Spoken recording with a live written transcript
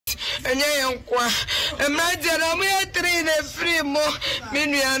enye yenkwa emraje na mu ya 3 na free mo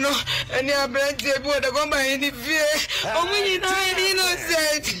menuano eni abrante bi oda go ba ni fie omunyi na ni no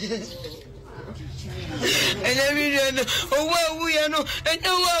set enye menuano owu ya no enye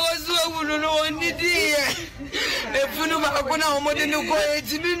wazu owu no onidi efunu ba ko na omode ni ko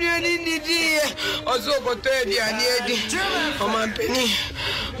eti menuano nidi ozo ko to edi ani edi o man peni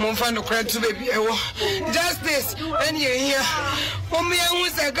mon fan no credit baby ewo justice eni here omi ehun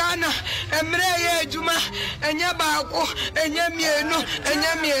se Ghana emre ye ejuma enye ba ko enye mienu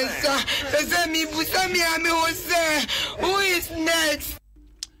enye miensa ese mi busa mi ami ho se who is next?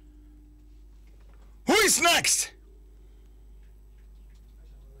 Who is next?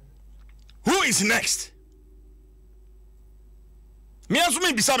 Who is next? Me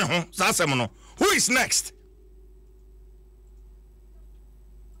asumi bisa me ho sa asem no. Who is next?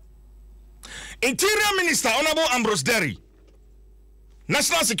 Interior Minister Honorable Ambrose Derry,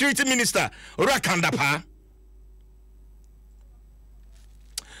 National Security Minister Rakandapa.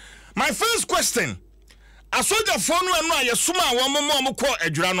 My first question, I saw the phone when I yesuma womo ko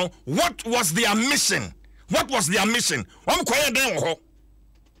ejura no. What was their mission? What was their mission? What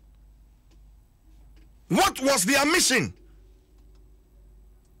was their mission?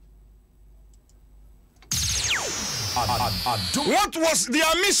 What was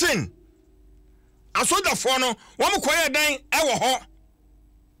their mission? I saw the phone one quiet then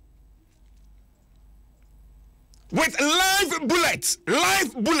with live bullets.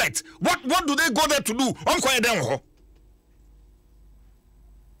 What do they go there to do? One quiet then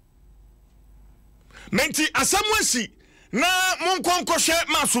Menti asamwesi na munkonko she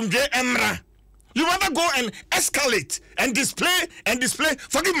masumje emra. You rather go and escalate and display.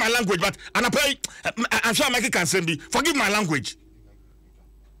 Forgive my language, but I'm sure Mikey can say me. Forgive my language.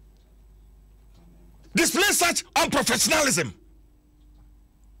 Display such unprofessionalism.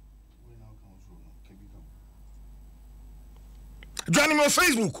 Join me on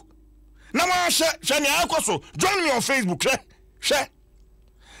Facebook. Now share join me on Facebook. Share.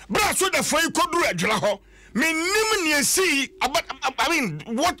 Bra so the for you could do a jlaho. Me nimni see about I mean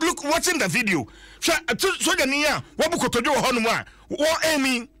watching the video. So the near what book to do honwa. What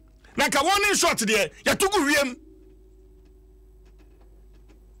aiming? Like a warning shot there. Ya took riem.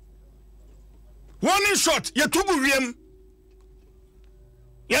 Warning shot, ya took riem.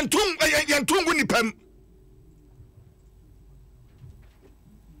 Yantung winipem.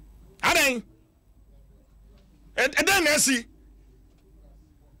 Adeng. And then I see.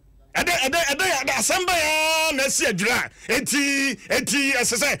 Ada asamba ya na si adura enti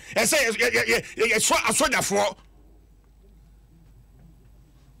ese asoja fo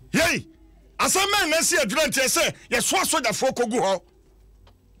yei asamba na si adura enti ese ye so asoja fo kogu ho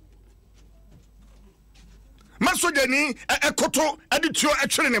masoja ni ekoto adituo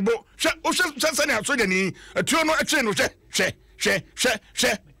atwere ne bo hwe o hwe se ne asoja ni atuo no atwere no hwe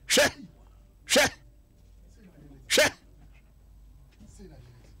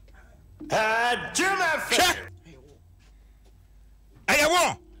Jim F.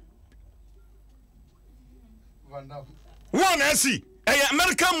 One see a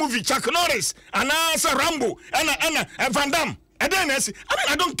American movie Chuck Norris and answer Rambo and Van Damme and then I see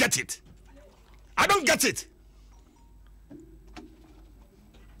I don't get it. I don't get it.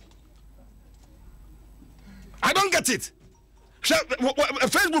 A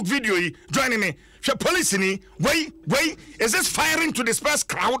Facebook video joining me. Police wait, is this firing to disperse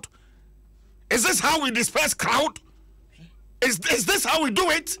crowd? Is this how we disperse crowd? Is this how we do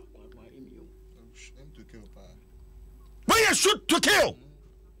it? When you shoot to kill.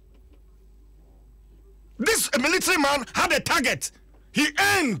 This military man had a target. He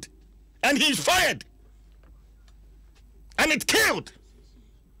aimed and he fired. And it killed.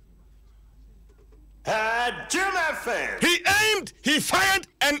 He aimed, he fired,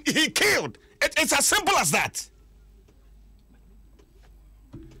 and he killed. It's as simple as that.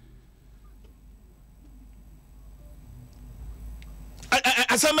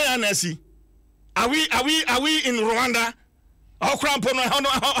 Are we in Rwanda? How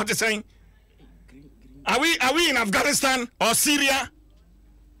to say? Are we in Afghanistan or Syria?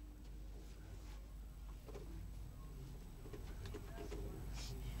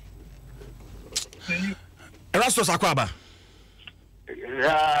 Erastus Akwaba.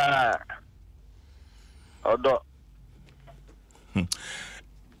 Yeah. Odo. I'm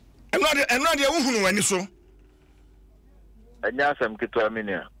not the one who any so. Anyasem kitwa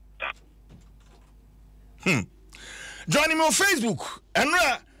minia. Joining me on Facebook.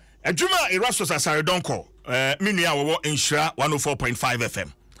 Enra Ejuma Erastus Asare Donko. Minia wo Insura 104.5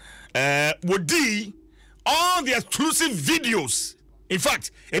 FM. Wodi all the exclusive videos In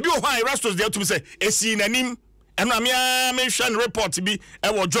fact, ebi o hwan Erastus dey to me say esi nanim eno amia mention report bi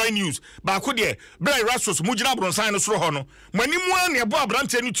e Joy News ba ko de bra Erastus mugina bronsan no soro ho no manimu an ebo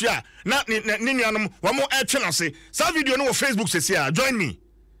abrante no tua na ne nuanom wo mo e twe na se sa video no wo Facebook sesi a join me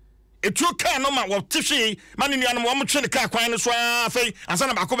etuo car no ma wo tihwe ma ne nuanom wo mo twe ne car kwan no so afei ansa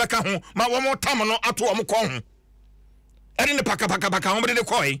na ba ko beka ho ma wo mo tam no ato wo mo ko ho eri ne paka ho de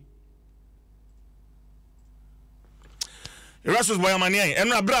ko yi Erastus Boyamani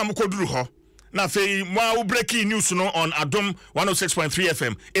eno abra mo koduru ho na afei mo breaking news no on Adom 106.3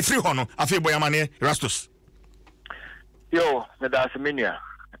 FM e free ho no afei Boyamani Erastus yo me da semenia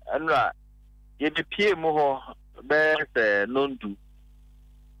eno ye de pie mo ho be se nondu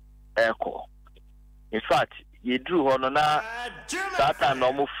eko in fact ye dru ho no na data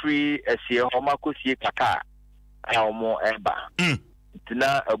no mo free esie ho makosie kaka a mo eba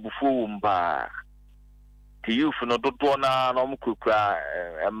tina abufu wumba ti youth no dodo na no mukukura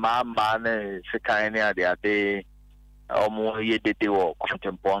ma ne sekan ne ade omo ye dede wo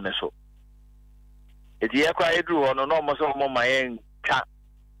contempo ne so eti ye kwa edru ho no mo so mo mayen ka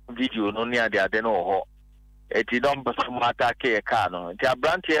video no ne ade no ho eti don bo so mata ke ka no eti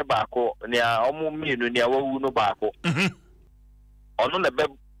abrante e ba ko ne omo mienu ne wawu no ba ko ono na be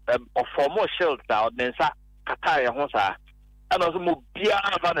formal shield da odnsa kaka ye ho sa ana so mo bia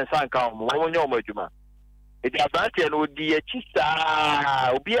fa ne sanka mo wonye o madwuma eti abrante no di echi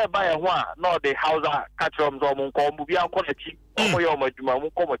sa obi e ba ye ho a no the house catchom so mo nko mo bia nko na chi mo ye o madwuma mo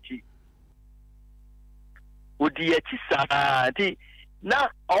nko mo chi odi echi sa ti na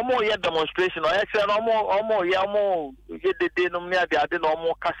omo ye demonstration o ye kire na omo ye dede no me ade no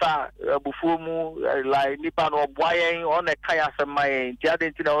omo kasa abufuo mu like nipa no boayen on e kaya semayen ti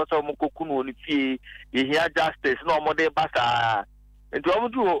ade ti na o so mo koku no ni fie ye hia justice na omo de basa nti omo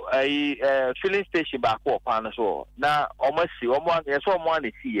du filling station ba ko pa na so na omo si omo ye so omo na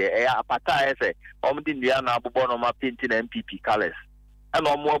si ye apata ye se omo di ndia na abobo no ma paint na MPP colors and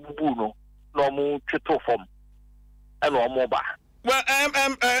omo abubu no na omo tweto form and omo ba. Well,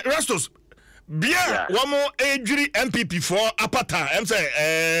 Rastos, Bia, one more ejuri MPP for Apata. I'm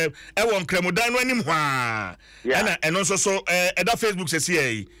saying, won Cremodan when him, and also so at that Facebook says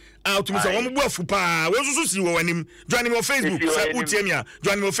here. Out to Mr. Omo Fupa, we also see when him joining on Facebook. Utemia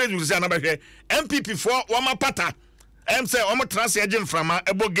joining on Facebook. Say another here. MPP for one Apata. I'm saying Omo transfer agent from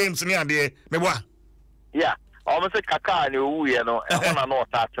about games near there. Mewa. Yeah, almost a kaka ni you know. I want to know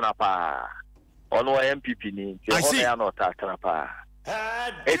that pa. Ono MPP ni ono ya no takra pa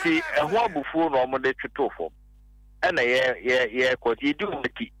eti ehwo abufu no mo de twetofo ena ye ko ti du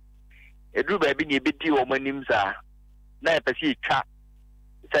maki edu ba bi ni ebedi o manim za na e pesi twa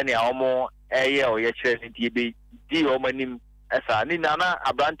sani a omo eye o ye kire ni bi di o manim esa ni nana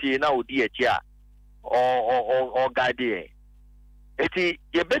abranti na odi echi a o gade eti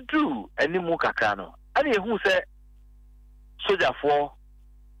ye bedu animu kakra no ana ehu se sojafo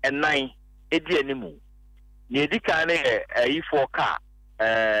enai edi animu ni edika na e4 car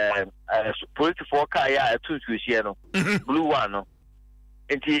police 4 car ya etutu hie no blue one no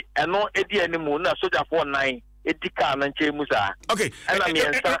enti eno edi animu na soldier 49 edika na nche mu sa okay ana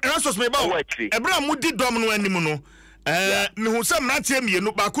miensa Rasos me ba ebra mu di dom no animu no me hu sam na tie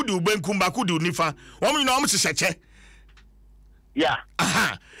mienu ba ko di ubankum ba ko di unifa wo mu na wo hyehyekye yeah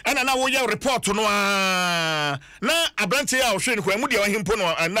aha ana na wo ye report no na abrante ya o hwe ni kwa mu de o himpo no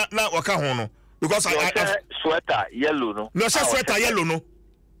na waka ho no because I sweater yellow no no sweater yellow no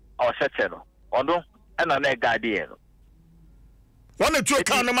o sweater no ondo ana na guardian no one two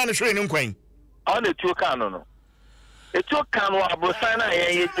can no man hwe ni nkwan on the two can no etu kan wa abrosan na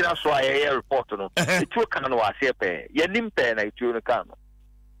ye gina so aye report no etu kan wa se pe ye nimpe na etu no kan no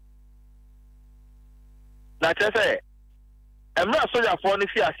na chese emra soldier for ni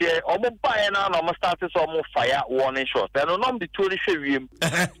fi ase omo bae na na omo start so omo fire warning shot and no the two ni hwe wiem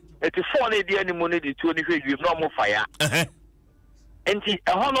eti for na di animu ni the two ni hwe wiem na omo fire enti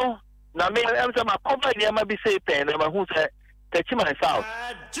eho no na me em se ma cover ni ma bi say pen na ma hu se touch myself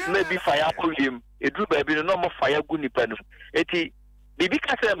maybe fire ko wiem edru ba bi no omo fire gu nipa no eti bibi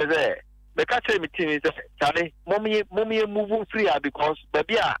ka se me se be ka se me timi se tale momie move free because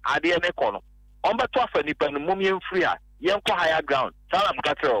baby a ade ne ko no omba to afa nipa no momie free a yenko higher ground sala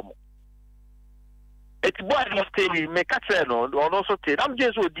mkatre omo eti boy no stay me katre no ono so te am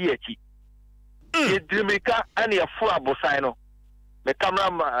jesu odi echi e drimika ani afu abosan no me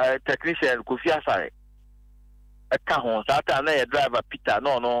camera technician Kofi Asare e ka ho sata na ye driver Peter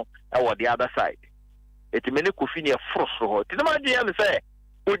no e the other side eti me ne Kofi ne frostro ho ti ma je am say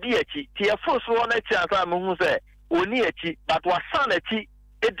odi echi ti e frostro na echi asa me hu say oni echi but wasan echi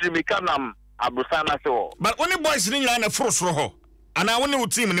e drimika nam Abrosana so but only boys ni nyina na frosro ho ana woni wo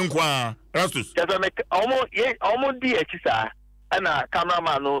team ni nkwa Rastus just make almost di ekisa ana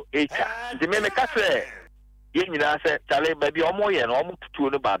cameraman no echa de me ka se ye nyina se chale ba bi omo ye no omo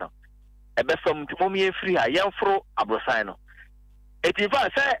tutuo no ba no ebe fam ntimo me free ha yemfro abrosan no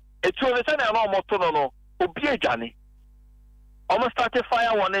etifa se etuo no se na omo to no obi adwane omo start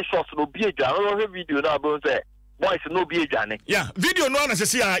fire warning shots no obi adwane no video na abo se boys no be adwane yeah video no na se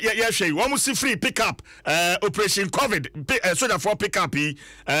see ya hwe wo see free pick up operation covid soldier for pick up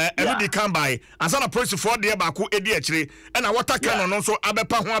eno di come by asana police for there ba ko edi akire na water cannon no so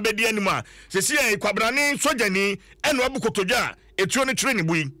abepa ho abedi anim a se see kwabrane soldier ni eno abukotodwa etuo no tire ni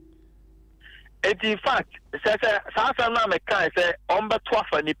bui in fact say sa na me kan say on beto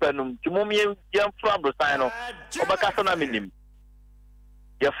afa nipa num timom ye fro abrosan no obaka sa na minim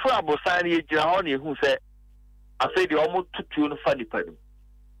ye fro abrosan ye gira ho na ehu say afei de omo tutuo no fa nipa num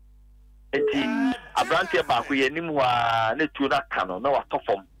enti abrante ba ko ye nim ho a na tuo na ka no na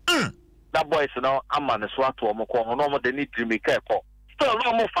watofom na boys no ama ne so ato omo ko ho no omo de ni dream ka ko still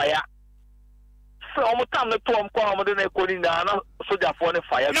no omo fire so omo tam ne to omo ko omo de na ko ni na soldier for ne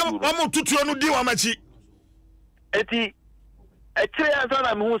fire no omo tutuo no di wa machi eti etire anza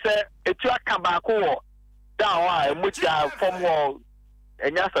na me hu se etu aka ba ko wo down a emotia from wo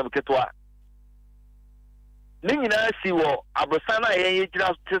enya sam ketwa ni nyina si wo abrosan na ye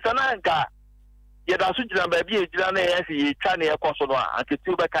gira tsana nka ye da so gira ba bi e gira na ye si ye twa na ye koso no a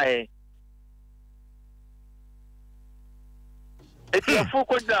anketu be kan eti afu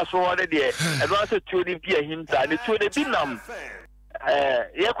ko gira so wo de e do aso tuo ni bi ahimta ne tuo de bi nam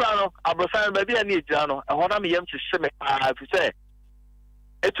ye kwa no abrosan ba bi na e gira no e ho na me yam hye me pa fi se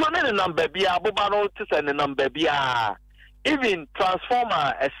etu ne number bi aboba no tse ne number bi even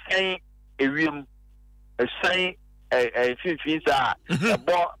transformer esan ewiem esan finfin sa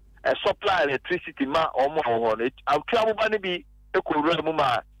ebo supply electricity ma omo ho no atu aboba ne bi ekorura mu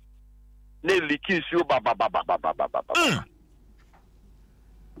ma ne leaking su ba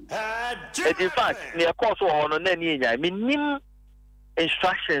in fact ne course ho no na ni nya minim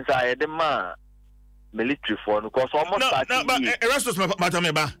instructions are the man military for because almost Erastus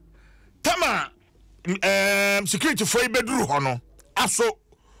matameba tama security for bedru ho no aso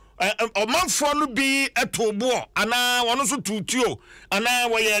omanfo no bi etobo ana wono so tutuo ana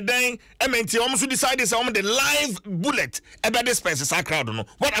woye den ementi omo so decide say omo the live bullet ebe dispense sa crowd no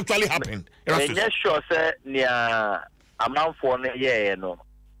what actually happened Erastus yes sure say nia amanfo no ye no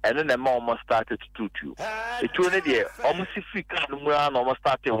eno na ma omo started to tutuo etu ne de omo si free card mu na omo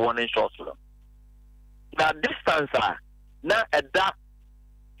started warning shots no na distance na eda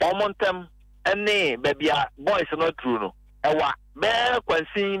omontem ene babia boys no true no ewa be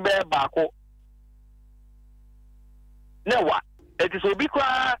kwansin be baako newa it is obi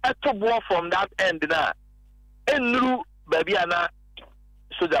kwa etobo from that end na enuru babia na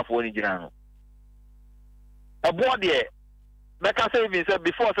soldier for ni gina no ebo de be ka say even say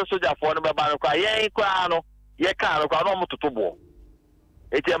before say soldier for no be ba no kwa yen kwa no ye ka no kwa no mototobo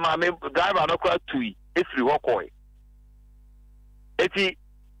eti ma me driver no kwa tui efiri wokoi eti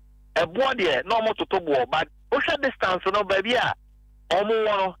ebo de no mototobo but osha distance no baby a omo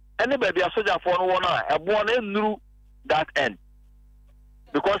wono ene baby a soldier for no wono a ebo na enuru that end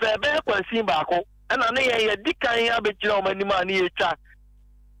because ebe kwansin baako ena ne ye dikan ya be gira o manima na ye twa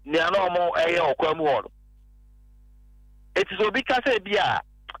ne ana omo eye okwamu ho eti so bi ka say bi a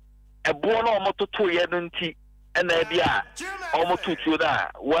ebo na omo toto ye no nti ena bi a omo tutuo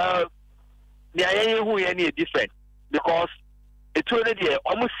da well the aye who any different because it really there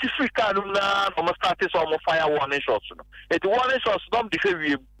almost Africa na almost started some fire warning shots no it warning shots don't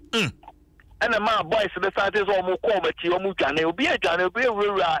behave and the man boys the started some call but you mu dwane obi adwane obi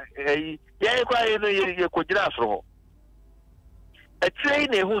ewura ye kwa ye ko gira so a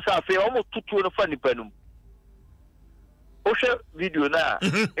train who sa fe almost tutu no fa nipa num o she video na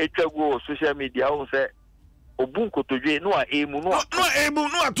etwago social media o say obunko todwe no a emu no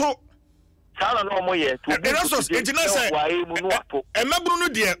ato Sala no mo ye to Erastus etina say emabru no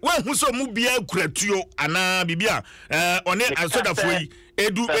de wan hu so mu bia kuratuo ana bibia one asoda foi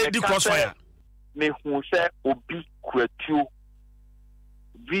edi crossfire me hu se obi kuratuo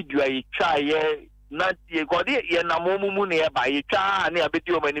video ayi twa ye na ye gode ye na momumu ne ye ba ye twa na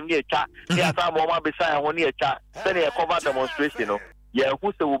abedi o manim ne ye twa ne asa mo ma be sai ho ne ye twa se ne ye cover demonstration no ye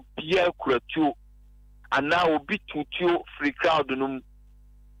hu se obi kuratuo ana obi tutuo free crowd no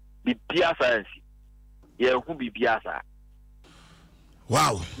bibia science ye hu bibia sa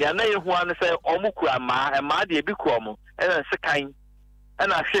wow ya na ye hu an say omukura ma de bi ko mo ena sekan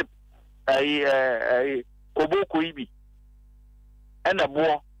ena ship koboko ibi ena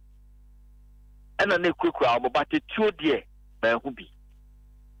bo ena ne kwekura mo ba tetuo de Behubi.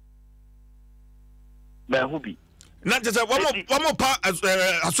 Not just one more part as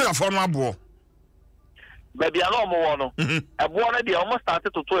a former boy. Baby, I know more. I wanted the almost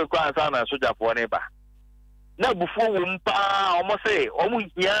started to 2 crowns on a soldier for neighbor. Now, before we almost say, almost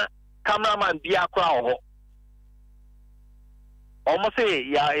here, cameraman be a crowd. Almost say,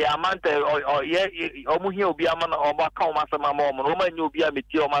 yeah, Mante, or yeah, almost he'll be a man or my cow, Master Mamma, Roman, you'll be a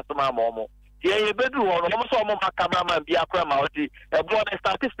meteor, Master Mamma. Yeah, you bedroom or almost all my cameraman be a cramouty, a blood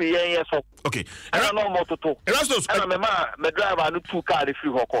started for years. Okay, I don't know more to talk. Erastus, I remember my driver and 2 cars if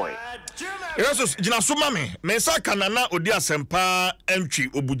you coin. Erastus, Jinasumami, Mesa Canana, Odia Sempa, Entry,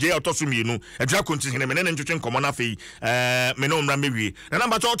 Obuja, Tosumino, a drag continue, and then entering Commonafi, Menon Ramibi, and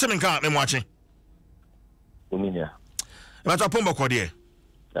I'm about to car and watching. Uminia. But a pombo cordier.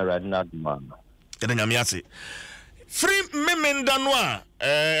 I read not man. And then Yamiasi. Free Memen Danois,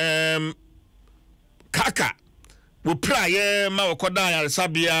 Kaka. We pray ma okoda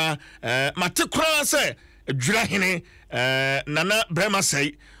sabia matekura se dwurahene nana brema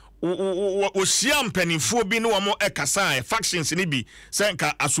sei o sia mpanifo bi ne wo mo ekasa factions ni bi se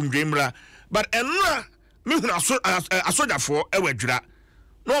nka asumdwemra but enra me hunu asojafo ewadwura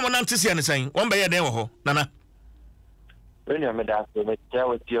no mo nantese ne sen won be ye den wo ho nana when you me da so me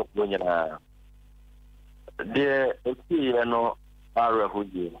tawo tie ko nyina de eki no ara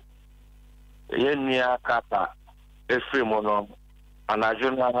hoje yenia kata Efrimono, and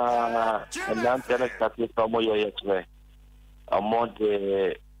Ajuna, and Nantenet from Moyetwe, among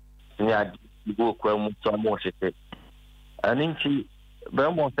the book when some more city. And in she,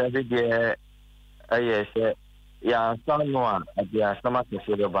 Belmont every day, I say, Ya son one at the stomach of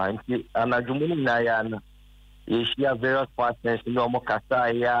the banky, and Ajumini Nayan, is she a various partners in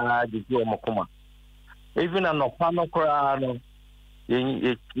Omokasaya, the Mokuma. Even an Opano Corano.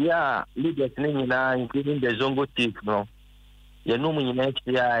 Yeah, leaders including the Zongo chief, no. You know me next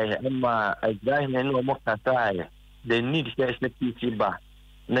year, Emma, I die no more Kasai. They need special bar.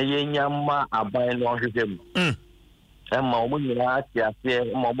 Nayama, I buy no them. Emma, when you ask, I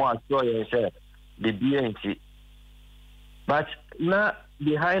say, Mamma, so you say, the BNC. But now,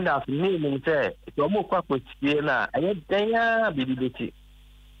 behind us, meaning say, it's almost quite with Siena, I had Daya, BBT.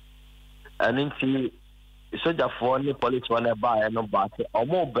 And in see. Soldier for the police one buy no but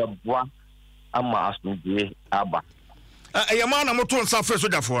omo beboa ama asumdie aba man am to nsa fresh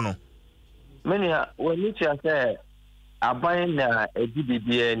soldier for no many when you say aban na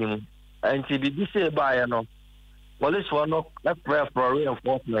edibibia nim anti bibi say buy no police for no pray for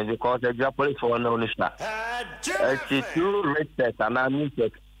reinforcement because the police for no nishna it's two red set and I mean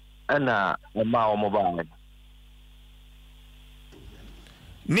it and ma omo buy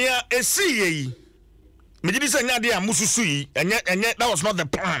nia esi me did say nyade amususu yi enye that was not the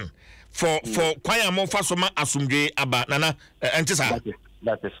plan for kwanya mo fasoma asumdwe aba nana entisa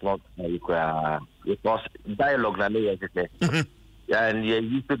that is not it was dialogue na me say and you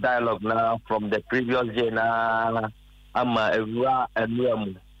used to dialogue now from the previous day na ama ewura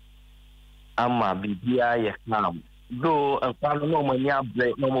enuamu ama bibia ye kam do anfano no manya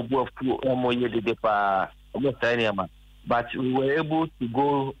bre no mo buafu no mo yede pa almost any ama but we were able to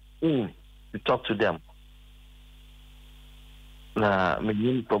go in to talk to them. Na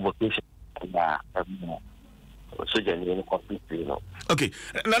million provocation so genuine completely you know. Okay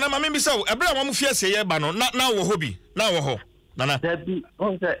nana mama mi say ebra wa mu fie se ye ba no na wo hobi na wo ho nana that be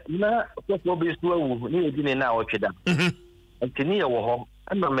on say na so be so wu ni edi ni na wo tweda ntini ye wo ho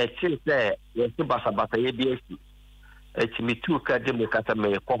na me chi say ye se basa ye bi esi etimi tu ka de me kata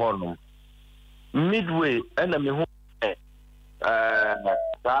me ko ho no midway na me hu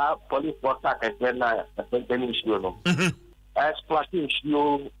da police water ka na attention issue no exploitation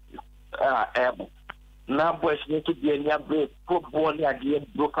issue na boys need to be any break football ya die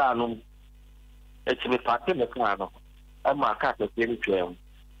broka no etimi pate me kan no ama ka ka tiri twem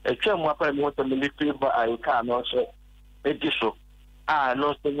etwem apa me water military ba ai ka no so ediso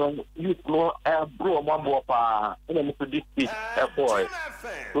no so you no bro mo bo pa ina me predict boy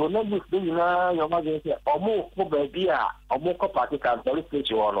so no be na your mother say omo ko ba bia omo ko party can tell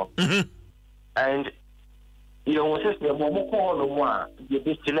you no and you know what say mo ko no mo a ye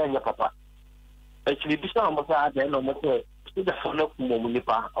be chile papa actually this time mo sa de no mo say the phone ko mo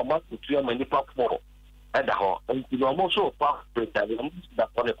nipa omo tutu am nipa for eda ho and you know mo so pa preta mo da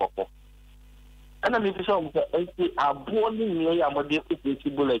phone ko ana mi bi so mo say abo ni ya mo de ko ti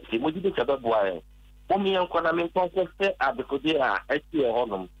bullet mo di be chaba boy mo mi an ko na mi ko se abekodi a eti ho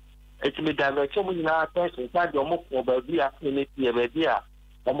no eti me da me mo ni na attention sa de mo ko ba bi a ni ti e ba bi a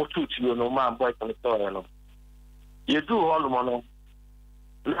mo tutu no ma boy ko so no you do all mono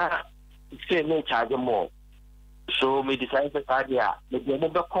na say no charge more So me decide the idea. Maybe I'm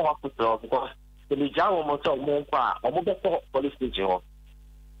going to call hospital because the job almost more far. I'm going to call police station.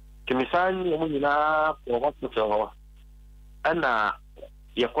 Can we sign you now for hospital? And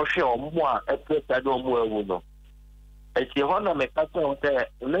your question or more at first I don't know. It's the one of my customer there.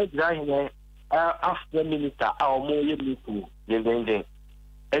 Let's die after minister our more you need to the vending.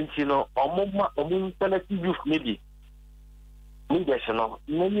 And you know, youth maybe.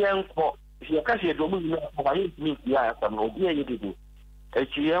 Many young folk. If you can't see a domain, I mean, yeah, I'm no dear you do.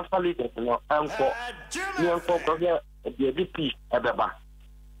 It's your family that no uncle, young folk of the DP at the back.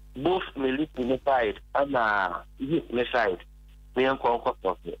 Both may live in the side and youth in the side. The uncle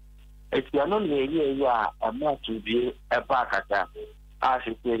of it. It's the only year a man to be a back at that. As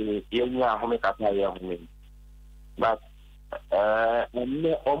you say, young homicide. But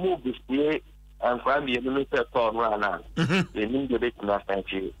almost this year, and probably a military call run. They need the bit of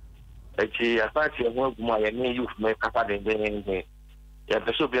thank you. Actually, I thought you were my youth make a part in the yeah,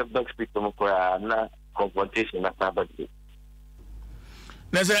 there should be a back speak to Mukra, confrontation at Sabbath.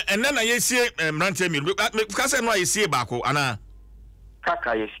 And then I see Rantemi, because I know I see Bako, Anna.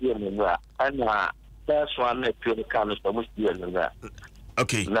 Kaka, you see me, and that's one that purely comes from which you know that.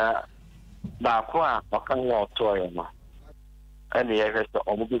 Okay. Now, Bako, I can't walk to him. And the rest of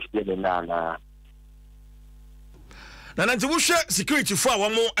almost getting now. Na nanti wo hwe security for wo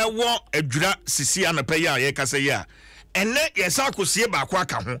mo ewo adwura sisi anapa ya ye kasa ya enne yesa akosie ba ko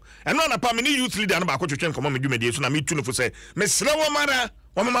aka ho eno na pa me ni youth leader na ba ko twetwe nkomo me dwumade so na me tu no fo se me sere wo mara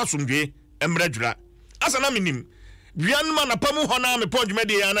wo mama somdwe emra adwura asa na menim wian ma na pa mu ho na me pon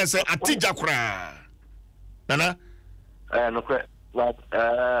dwumade ya na se atija kura nana no kwe but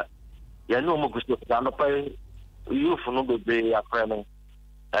ya no mo gusto ka no pa youth no be akra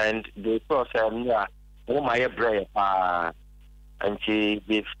and they saw say yeah. Oh my brave and she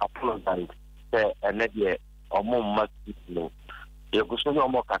gave apologized and or more much you go so no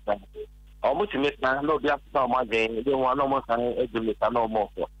more kata almost make na no dia for my day they want no more can educate no more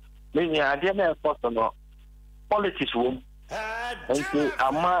for me I dey for no politics room and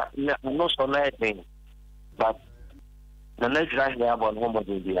ama no so nothing but the next right here about home of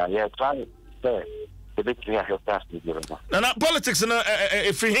the yeah try say the big thing I have to na politics na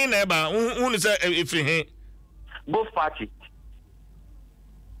if he neighbor who is if he both parties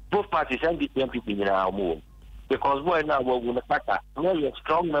NDP and MPP in our move because boy now we will attack we are a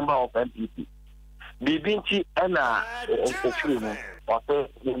strong member of MPP BBNT and or say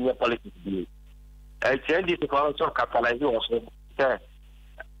politics be NDP because also capitalize also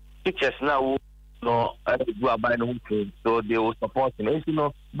teachers now no do about no so they will support him you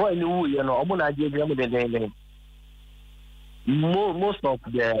know boy you know most of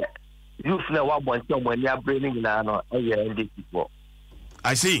the youth now want when they are bringing now no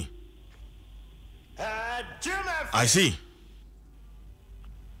I see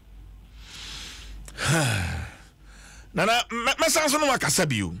Nana mesanso no akasa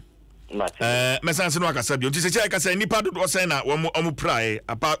bio mesanso no akasa bio nti se chai kasa nipa do say na omu pray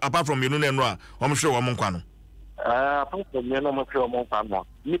apart from you no a omu hwe omu nkwa no apart from you no mo hwe omu nkwa no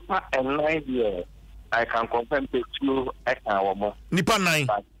nipa 9 years I can confirm to you omu nipa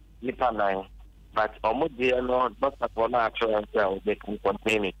 9 but omu dey no doctor for na actually they can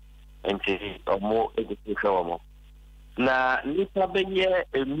contain it nti omu education omu na nipa benye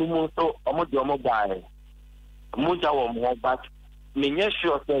enumu so omu dey omu bai muja wo mo but menye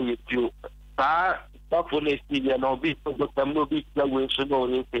sure say you ta for see no be so no be the way so no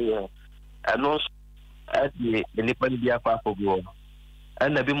ni say and no at the nipa ni bia fa for go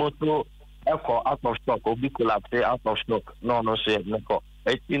and na bi mo so echo out of stock obi collapse out of stock no say no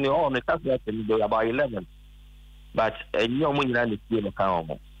it's in all the task that we do about 11 but you mo nyina ni see no kan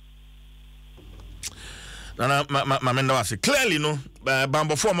o na menda was clearly no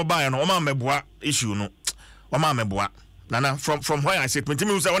bambo for mo buy no o ma meboa issue no Oma meboa nana from where I said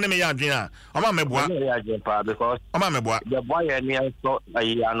me say one me ya adwen a oma meboa because oma meboa the boy any so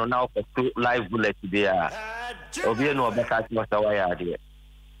no now for live bullet there obi no obeka ti so why ya there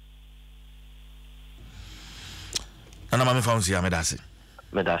nana ma me fa unsi ya medase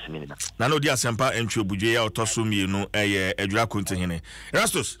me na no di asempa entwe budwe ya otoso mienu eye adwura kontihene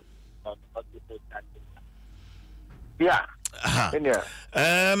Rastus yeah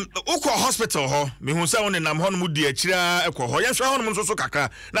uko hospital ho me hu say won nam ho no mu di akira ekọ ho ye hwe ho no so kakra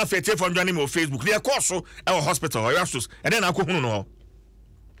na fete for ndwane me Facebook ne ekọ so e hospital ho Rastus e den na akọ hunu no ho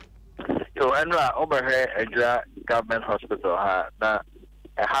yo enra over here Ejura government hospital ha na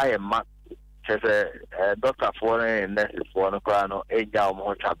a high mark says doctor for and nurses for no kwa no eja o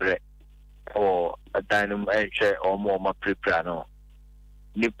mo chabre o dynamo enche o mo ma prepare no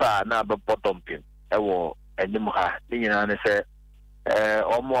nipa na be bottom pin e wo anim ha ni nyina ne se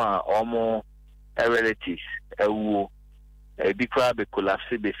omo relatives ewu bi kwa be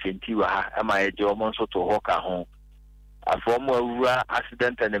collapse be fenti wa ha ama eje omo nso to ho ka ho afomo awura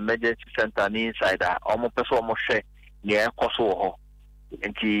accident and emergency center ni inside omo person omo hwe ni ekoso ho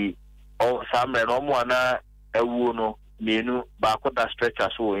enti samre no omo ana ewu no mienu ba ko da stretcher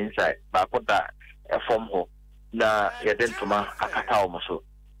so inside ba ko da form ho na yedentuma akata omo so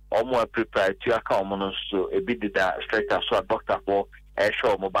omo prepare to aka omo no so ebi da stretcher so doctor for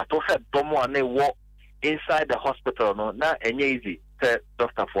show omo but o said domo ana wo inside the hospital no na enye easy te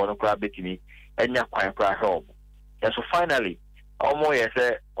doctor for no kra betimi enya kwan kra help. And so finally omo ye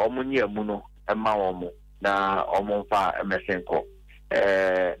say omo nyi amu no ema omo na omo fa emesenko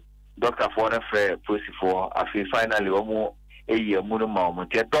doctor for na frɛ police for afi finally omo eyi amu no ma omo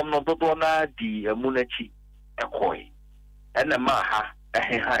te dom no dodo na di amu na chi ekoi ena ma ha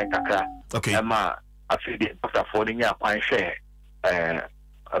ha kakra okay ema afi di doctor for ni nya kwan hwɛ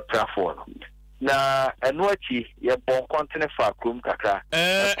platform na enuachi ye bon continue for krum kakra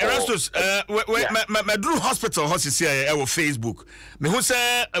Erastus me Drew hospital hospice here e wo Facebook me hu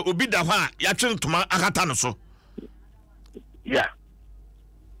say obi da ho a ya twen toma akata no so yeah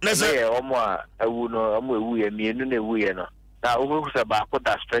na say omo a ewu no omo ewu ye mienu na ewu ye no na ohu say ba ko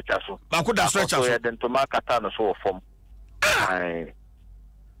da stretcher so so ye den toma akata no so form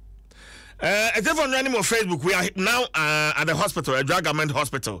Everyone running on Facebook, we are now at the hospital, a drug government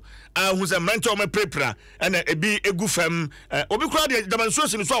hospital. Who's a mentor, my prepara, and a be a good fam. Obi crowd the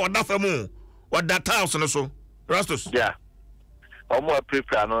demonstration is what that famo, what that house and so. Rastus. Yeah. Or more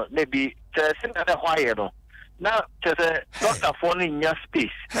prepara, no, maybe just at the wire. Now, just a doctor phone in your space,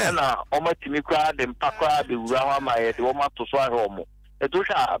 and almost to me crowd and Pakra, the Rama, the woman to swallow homo. The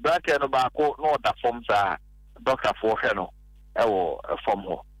Dusha, Bratia, no barco, no, that forms are doctor for Heno, or form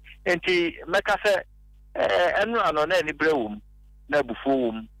ho. Enti meka se enu ano na ni brewum na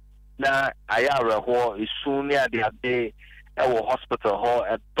bufuwum na ayare ho isu ni ade ade ewo hospital ho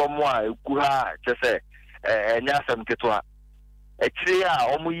etomo a egu ha chese enya asem ketwa ekiri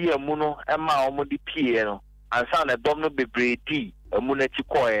a omo yi emu no ema omo di pie no ansa na dom no bebredi emu na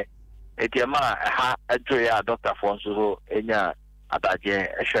chikoe eti ema ha adwoye a doctor for nso so enya adaje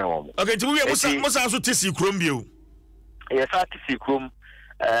ehwe wo. Okay, ti we musa so tisi krom bio. Yes, tisi krom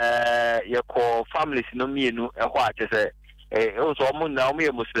your call families no mienu ehwo a chese also omo na omo ye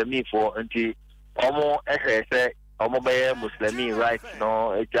muslimi for nti omo say omo be muslimi right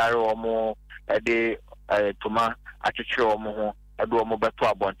no ejare omo de toma achichire omo ho edo omo beto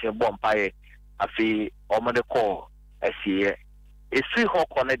abonten bompaye afi omo de call asiye esi ho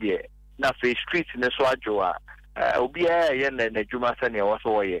kone de na fe street ne so adwo a obi ye na adwuma sane e wo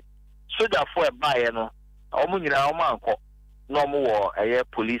so ye soja for e bae no omo nyina omo anko no more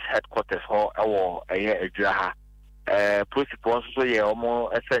police headquarters ho ewo ejura ha police force so ye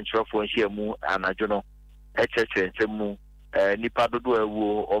omo essential for nhemu anajo no echeche nsemu nipa dodo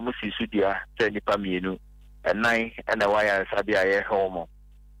ewu omo sisu dia se nipa mienu enan na waya sabi aye homo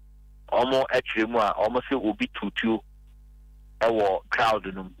omo echiremu a omo se obi tutu ewo crowd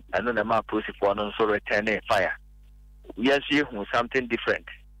num eno na ma police force no so return fire yes you something different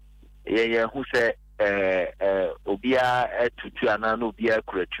ye who say obia tutu ana no obia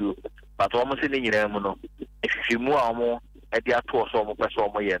kuratu but almost ni nyina mu no efifimu a omo e dia to so omo pese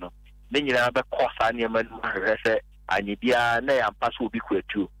omo ye no ni nyina be kosa ne ma no hwese anyibia na ya mpaso obi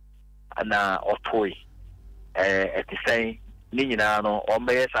kuratu ana otoi etisan ni nyina no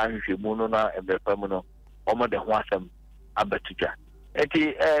omo ye sa hwehwemu no na ebepa mu no omo de ho asem abatuja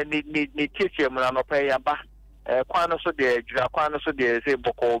eti ni tietie mu na no pe ya ba kwano so de jura kwano so de se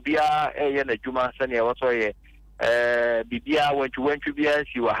boko bia ye na djuma sane e woso ye bibia wantwu bia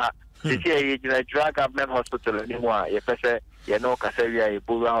si wa ha se ye jina jura government hospital ni mo a ye pese ye no kasawia e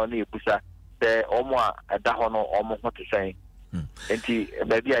buru ha na ebusa se omo a da ho no omo ho tesen enti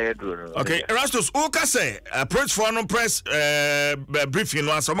bia ye duro no. Okay, Erastus o ka say press for no press briefing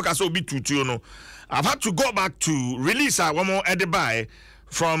no aso mo ka say obi tutu no I've had to go back to release a woman at the buy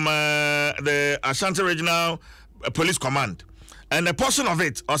from the Ashanti Regional Police Command. And a portion of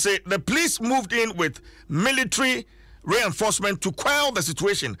it, I say, the police moved in with military reinforcement to quell the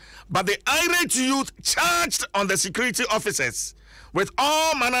situation. But the irate youth charged on the security officers with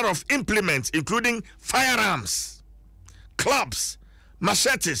all manner of implements, including firearms, clubs,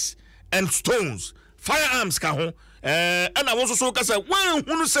 machetes, and stones. Firearms, kaho. And I was also say, well,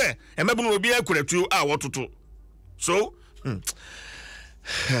 who say, and maybe will be a to what to do. So,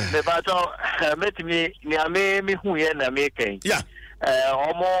 the battle met me near me who na making. Yeah.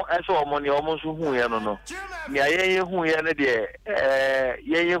 Almost as money almost who no. Near ye who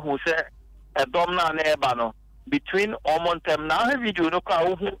ye who said a dom na eba no between almost them now have video no ka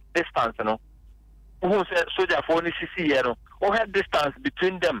distance no who say soldier for ni sisi ye no o had distance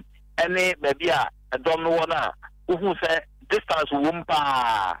between them any maybe a dom no na who say distance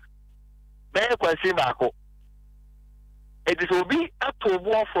wumpa be kwasi baako it is obi to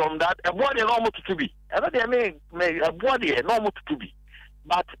war from that a body normal to be and they mean a body normal to be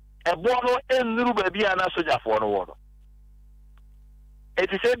but a bono en nuru baby ana soldier for no war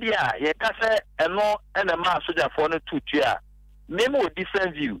it is a bia ye ka say eno and a ma soldier for no tutua name a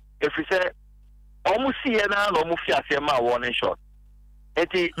different view if we say almost see na no mu fiase ma warning shot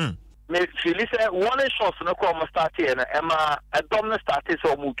it me feel say warning shots no come start here na ema Adom no start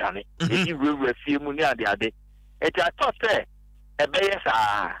so mu dwane e we fie mu ni ade it I thought say e be yes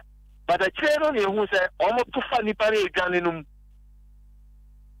but the train on who say almost to funny pare dwane num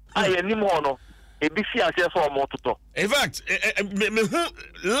aye ni mo no e bi fiase so mo toto in fact me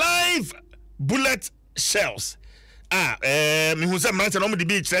live bullet shells me who say man say no mo di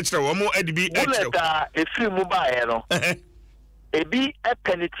bi church wo mo e di bi bullet e free mu ba e no ebi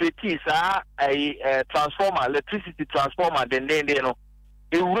penetrate sa transformer electricity transformer den no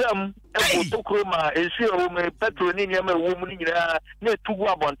ewuram botokroma ensu o me petrol ni nyama wo mu ni nyina na tugu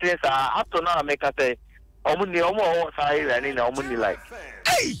abonten sa ato na make say omu ni omu o sa ira ni na omu ni like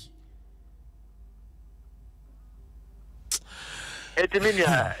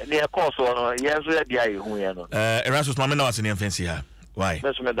etiminia ni e course no yenso ya dia ehu ye no Erasmus mama na wase ni fancy ha why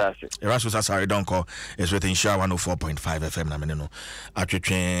Erasmus asari don't call is with Insha 104.5 FM na mene no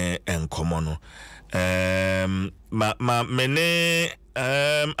atwetwe enkomo no mene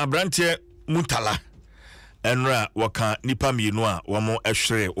abrante mutala enra waka nipa mienu a womo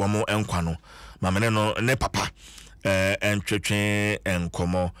ehwere womo enkwa no mene no ne papa entwetwe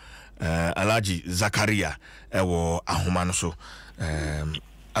enkomo Alhaji Zakaria ewo ahoma no so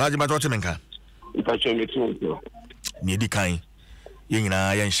Alhaji batoche menka mpacho metu ni edi kan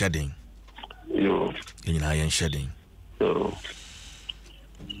yengina yan shedding yo yengina yan shedding so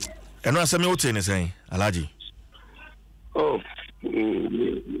eno asemi wote ne sen Alhaji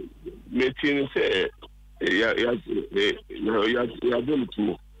metin say ya Adom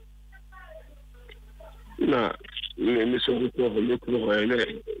tu na me so ko le ko ne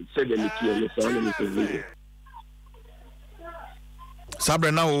se de meti ne sa ne ko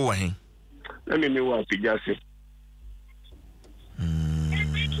sabre na wo hin na me wa pijase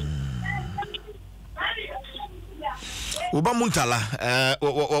Uba Muntala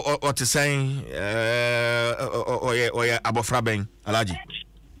what is saying oya abofra ben Alhaji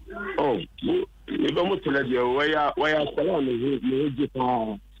Uba Muntala dia waya sala no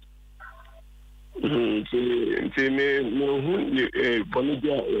jipa nti me hu ni bonu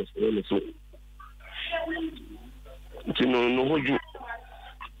dia so nti no hoju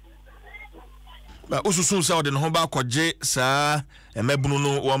ba ususun sa ode no ba kwaje sa emebunu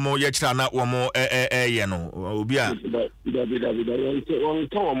no wo mo ye kira na wo mo ye no obi a won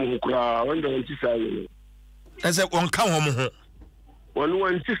ka wo mo kura won do nti sa ye ese won ka wo mo ho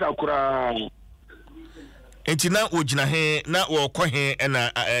won nti sa kura enti na ogina he na wo kɔ he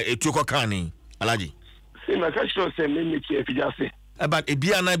na etuko kan ni Alhaji se ma ka sho se me ki afijase but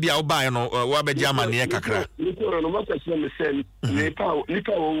ebia na bia wo ba no wo abegye amane kakra ni ko no ma ka se me se ni pa wo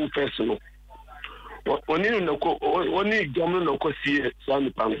first no oni no ko oni gam no ko sie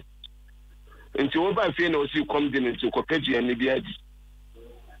san pan nti wo ba fie na o si kom din nti ko page ya ni bia di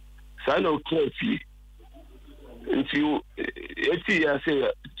san o ko fie nti eti ya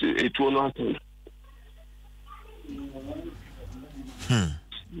se etu no aton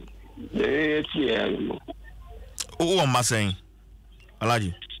eti ya no o ma sen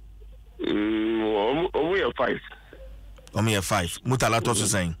Alhaji o ya 5 o me 5 mutala to so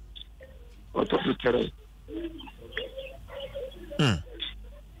sen o to so tere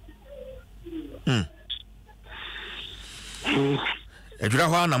ejura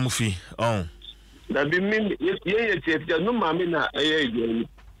ho na mufi da bi mi ye tie no ma mi na ye ejura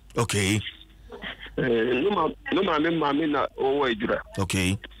okay no ma mi na o ejura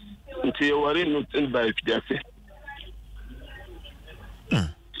okay nti ye wari no tin ba fiase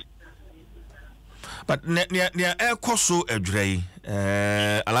but ne ekoso ejura yi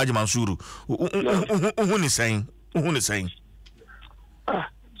Alhaji Mansuru who ni saying the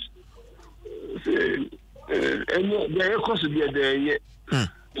ekoso bi de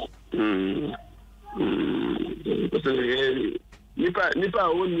nipa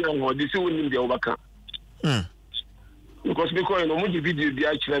woni ho de si woni de obaka because no mo video bi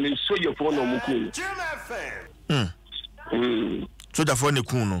a kira me so ye fo no mo ku so da fo ne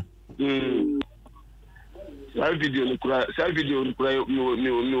ku no Sa video no kura no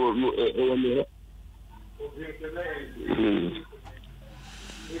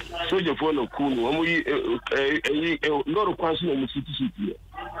so je for no cool no mo yi no kwanso no mo fiti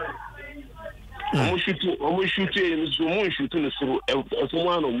omo shoot e so mo shoot no so so mo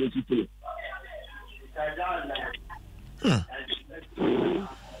ano mo fiti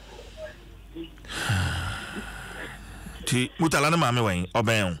ti mutala na mame wen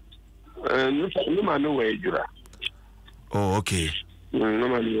oben no mame wen ejura. Oh, okay. No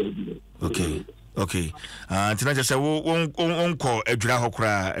mame. Okay. Tina just say won call ejura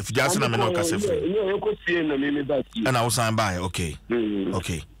hokra if just na me no ka sefre. No, ko sie na me ba ti. And I was sign by. Okay.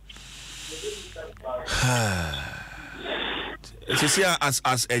 Okay. See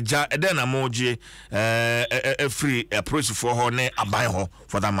as eja eden amoje free approach for her ne aban ho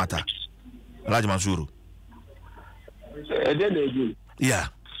for that matter. Alhaji Mansuru. Eden again. Yeah.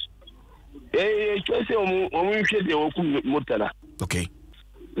 Say omu hwe de wokum motala. Okay.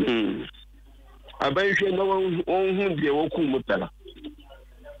 Abai hwe no won de wokum motala.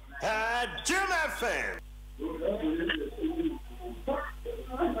 Jim FM.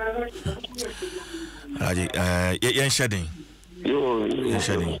 Alhaji yen shedding. Yen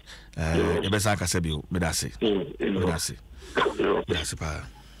shedding. E be san ka sebi o medase. Medase pa.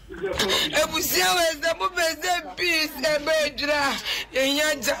 Ebusia weze mo beze peace ebedra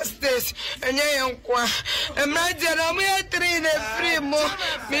yenya justice enya yenkwa emraje na mo ye train free mo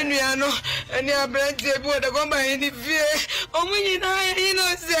menua no eni abrante bi o de gomba ni fie omunyina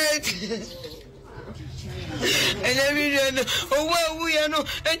innocent enya video owo ya no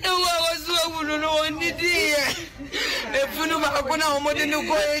enya wazo awunu no onidi efunu ba ko na omode ni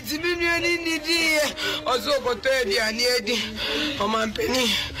ko etibinu ni nidi ozo goto edi ani edi o man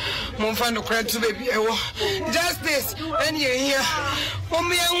peni mon fa no kra tu baby ewo justice eni here o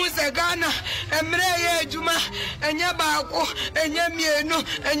me hu se Ghana emre ye ejuma enya ba ko enya mienu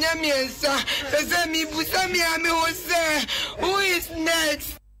enya miensa se mi busa mi ami ho se who is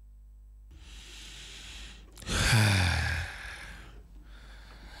next.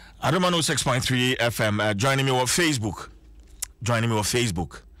 Adom 6.3 FM. Joining me on Facebook.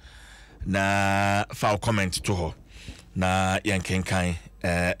 Na file comment to her. Na yankenkai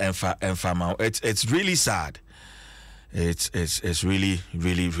enfa ma. It's really sad. It's really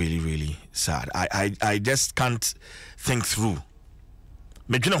sad. I just can't think through.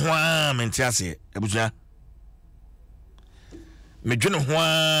 Medwene ho a mentiase ebusua. Medwene ho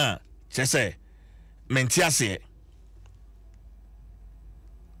a chese mentiase.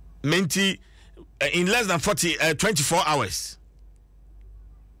 Menti in less than 24 hours.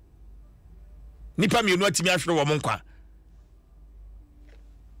 Nipa mi enu atimi ahwere wo monkwa.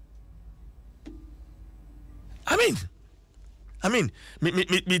 I mean,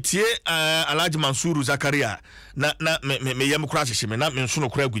 me tie Alhaji Mansuru Zakaria na me yam kura hyehyeme na me nso no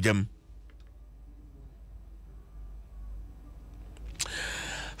kura gudam.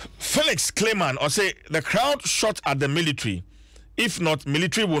 Felix Clayman or say the crowd shot at the military. If not,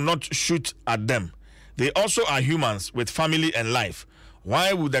 military will not shoot at them. They also are humans with family and life.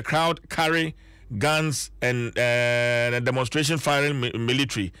 Why would the crowd carry guns and demonstration firing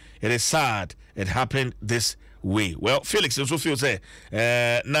military? It is sad it happened this way. Well, Felix also feels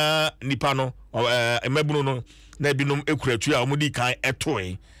na nipano emebuno no na binum ekuratu a omudi kan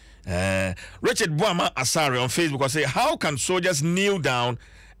etoy. Richard Boama Asare on Facebook say, how can soldiers kneel down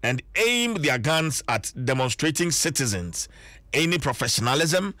and aim their guns at demonstrating citizens? Any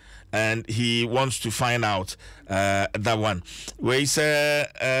professionalism, and he wants to find out that one. Where he said,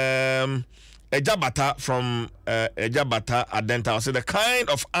 Ejabata from Ejabata Adenta said the kind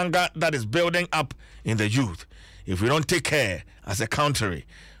of anger that is building up in the youth. If we don't take care as a country,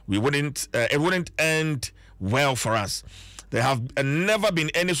 it wouldn't end well for us. There have never been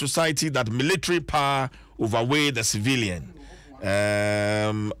any society that military power overweigh the civilian.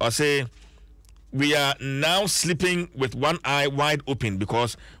 I say, we are now sleeping with one eye wide open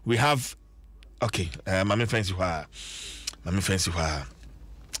because we have Mami fancy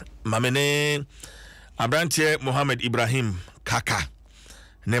Mami ne Abrantie Mohammed Ibrahim Kaka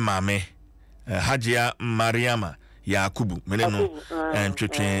ne mame Hajia Mariama Yakubu meneno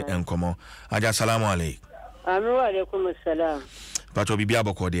twetwe enkomo aja assalamu alaikum. Wa alaikum assalam. Pato bibi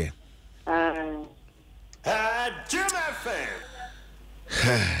aboko de. Jim FM.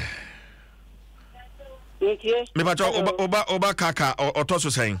 Me pato oba kaka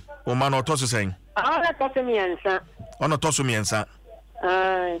otoso sen. O man otoso sen. Ana toso miensa. Ono toso miensa.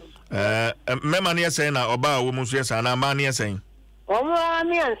 Mema ne sen na oba wo mu so yesa na ma ne sen. Omo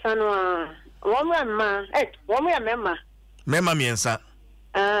miensa no. Omo ya mema. Mema miensa. Mema miensa.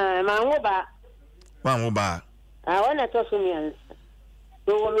 Ma ngoba. One will buy. I want to talk to me and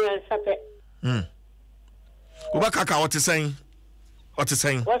so woman and sapper. Obakaka, what is saying? What is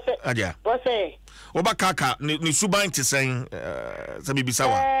saying? What's it? Adia. What's it? Obakaka, ni suban to saying,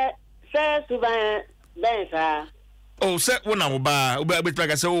 Sabibisawa. Sir, Suban, Bensa. Oh, set one hour bar, Uber,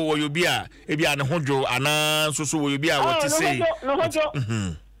 like I say, oh, you'll be a Honjo, and so will you be what to say? No,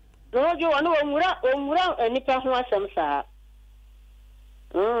 Honjo. No, you are no, and Nipa who has some, sir.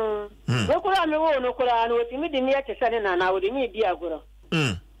 No, Kura, no, Kura, no, you meet the near to Saturday, and I would be a girl.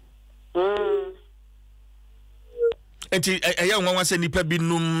 Enti eya nwanwa se nipa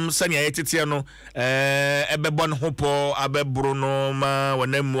binum sanya yetete no ebebon hopo abebro no ma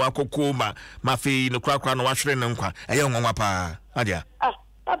wanamu akoko ma fe no krakra no wahwere ne nkwa eya nwanwa pa adia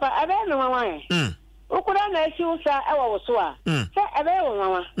papa abe no nwanwa ukura na esi usa ewa wo so a se ebe wo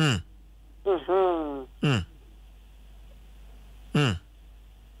nwanwa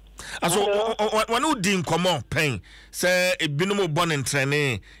aso wanu di nkomo pen se ebinom bon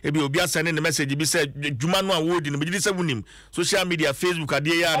entrene ebi obi asane ne message bi se dwuma no a wo di no bi se wunim social media Facebook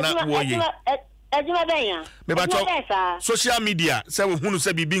ade ya na wo ye ejuma ben ya me ba social media se wo hunu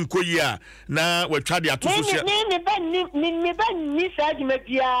se bibi nkoyi a na watwa de ato social me ben ni sa djuma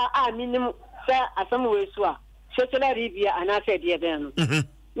bia a minim se asam we so a social media ana se de ben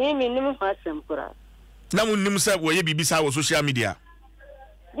no me nim fasem kura na wunim se wo ye bibi sa wo social media.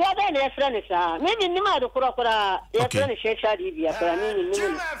 Yeah, then yes, friend, sir. Maybe no matter Kura, yes, friend, Shasha, Divia,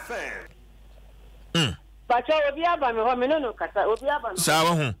 but you will be up on me, no, Cassa, will be up on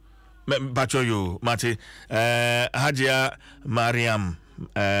Sawa, Bachoyo, Mate, Hajia, Mariam,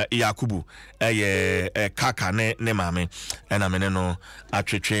 Yakubu, Kaka, ne mame, and Ameneno,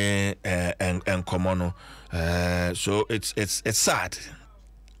 Atriche, and Comono. So it's sad.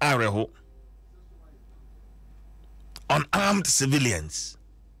 Areho. Unarmed civilians.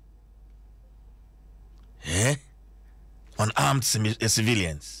 Unarmed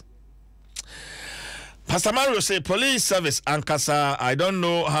civilians. Pastor Mario say police service Ankasa, I don't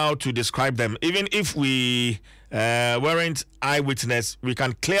know how to describe them. Even if we weren't eyewitness, we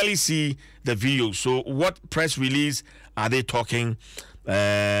can clearly see the video. So what press release are they talking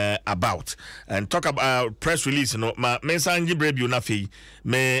about? And talk about press release, you know, ma mensanji brebi unafi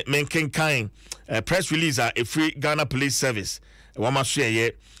me menkenkan press release are a free Ghana Police Service. Wama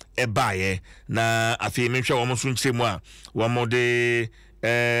share ebaye na afi menhwe wamo so nkyeremu a wamo de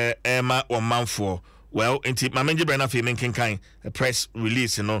ema womanfo. Well, inti mamenje brana afi menkenkan press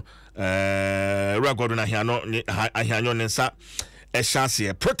release, you know, ragodo na ahiano nensa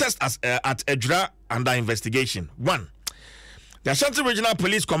ehase protest at EJURA under investigation. 1. The Ashanti Regional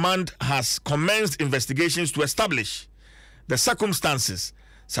Police Command has commenced investigations to establish the circumstances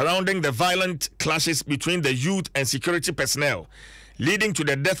surrounding the violent clashes between the youth and security personnel, leading to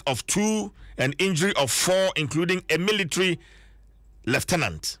the death of 2 and injury of 4, including a military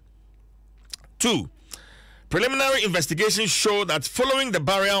lieutenant. 2. Preliminary investigations show that following the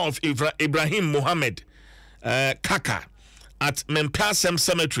burial of Ibrahim Mohammed Kaka at Mempasem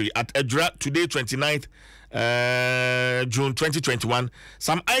Cemetery at EJURA today, 29th June 2021,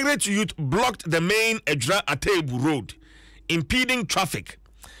 some irate youth blocked the main EJURA Atebu Road, impeding traffic.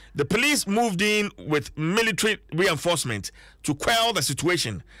 The police moved in with military reinforcement to quell the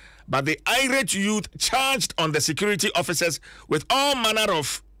situation, but the irate youth charged on the security officers with all manner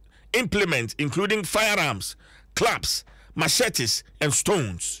of implements, including firearms, clubs, machetes, and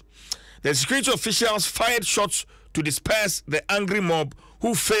stones. The security officials fired shots to disperse the angry mob,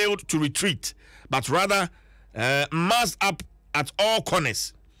 who failed to retreat, but rather massed up at all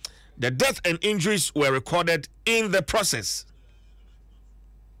corners. The death and injuries were recorded in the process.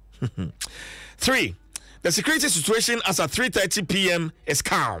 3. The security situation as at 3:30 p.m. is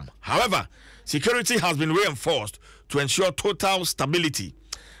calm. However, security has been reinforced to ensure total stability.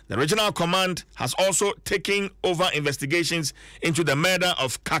 The regional command has also taken over investigations into the murder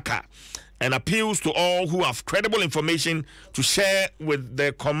of Kaka and appeals to all who have credible information to share with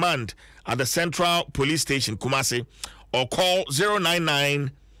the command at the Central Police Station, Kumasi, or call 029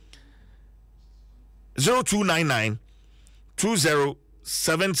 0299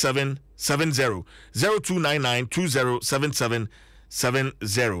 207770 0299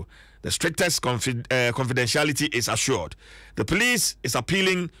 207770. The strictest confidentiality is assured. The police is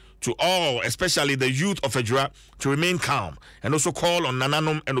appealing to all, especially the youth of EJURA, to remain calm and also call on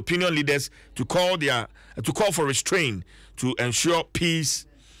Nananom and opinion leaders to call for restraint to ensure peace,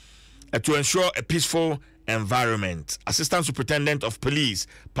 to ensure a peaceful environment. Assistant Superintendent of Police,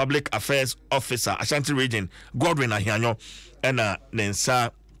 Public Affairs Officer, Ashanti Region, Godwin Ahianyo, and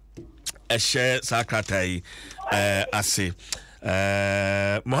Nensa Eshe Sakratai Ase.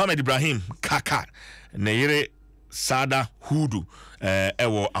 Mohammed Ibrahim Kaka ne yere Sada Hudu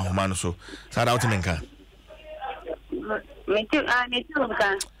ewo ahoma no so Sada wotemenka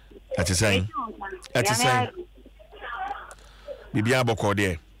ati saying bibia boko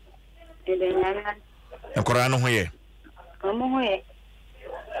de enkora no hoye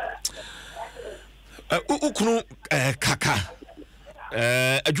ukunu Kaka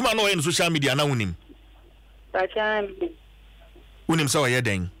adwuma no in social media na wonim wonim so ye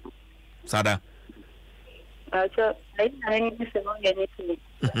den Sada so I didn't say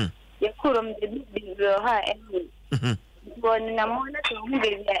you couldn't be her any one namona to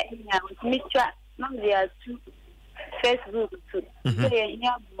baby with Mitra not there to Facebook to say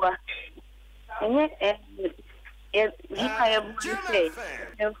Yabua and yet I say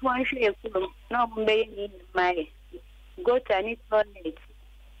if one share no baby my go to any toilet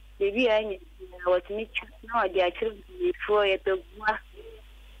baby I was Mitra no they are children before you to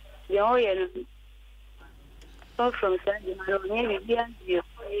the from Sunday, you'll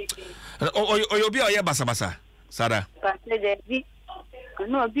be a basa, Sada.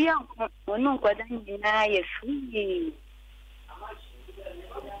 No, be no,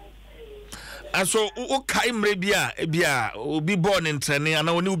 and so, okay, maybe will be born in training, and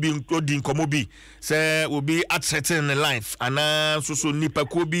I will be including Komobi, say, will be at certain life, and so Nipa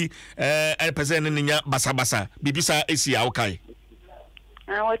Kobi, a person in Basa, Bibisa, AC, okay.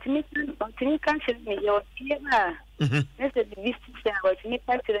 What me can't me your tear. This is the business what me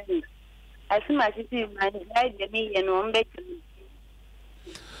pattern. As soon as you my guide me and one better.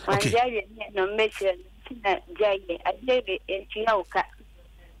 My guide no better. Jay, I gave it in Chioka.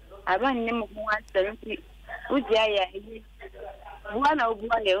 I run them once Ujaya. One of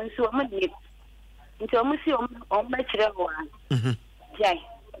one, and so much. Into a museum on better one. Jay.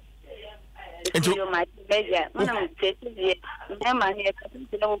 Into my pleasure. I'm taking money.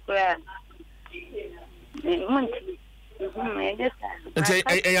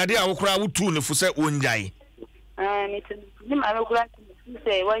 a idea of crowd would tune for say one day. It's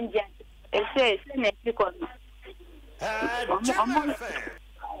say one jam. It says,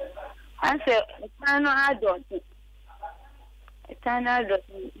 I said, Adom. Adom.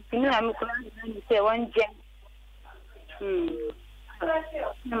 You know, I'm going to say one jam.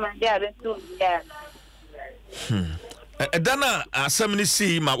 Dana asem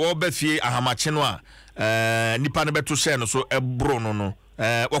si ma wo ba fie ahamache no a nipa ne beto share no so ebro no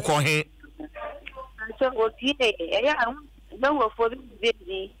wokọ he so o tie ya no wo for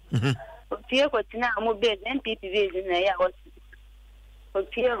baby o tie ko tina mo be NPP baby na ya o tie ko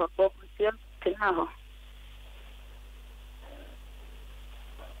tina ho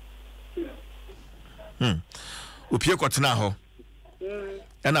o pie ko tina ho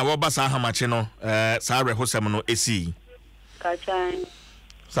ena wo ba sa ahamache no sa rehosem no esi kachan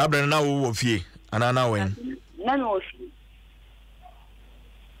sabre na wo fie ana na wen na no fie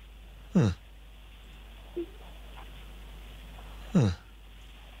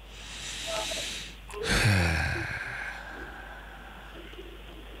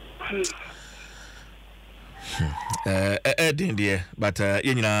din there but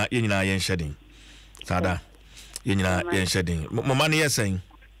yenyina yen shedding sada yenyina yen shedding mama ne yesen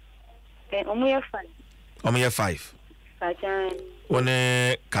omo ye 5 kachan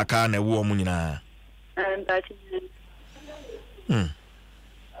one kaka na wo mu nyina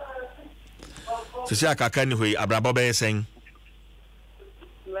sisi akaka ni hoi abrabo be yesen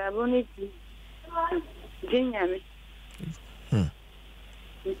brabo ni jinyame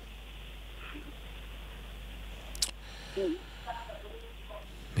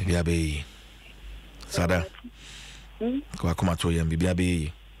bibi abe sada kwa kuma to yam bibi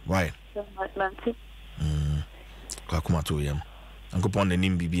abe why kwa kuma to yam ankopon na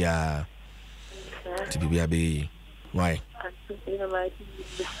nim bibi a ti bibi abe why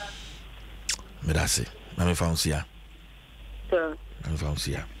medase na me found sia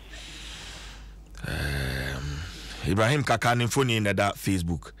Ibrahim Kaka ni phone in that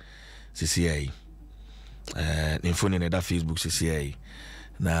Facebook CCA ni phone in that Facebook CCA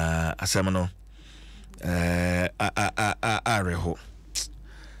na asema no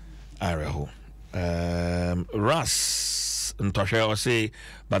areho Ras Ntoshe say,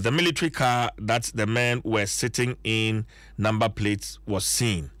 but the military car that the men were sitting in number plates was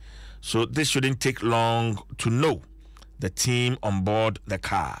seen, so this shouldn't take long to know the team on board the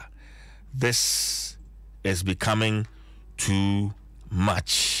car. This is becoming too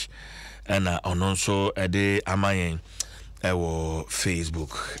much. And also de amayen ewo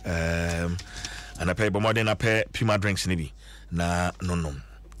Facebook and I pay more than I pay Pima drinks nibi na no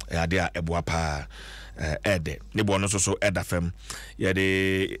ade a eboa pa Ede ne bo no so Eda fam ye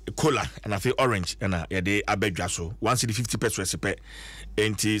de cola and I feel orange and ye de abedwa so 150 pesos recipe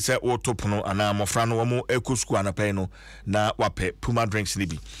enti se wo top no ana mofra no wo eko school anapa no na wape Puma drinks ni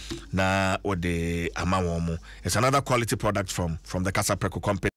bi na wo de ama wo mo. It's another quality product from the Casa Preco company.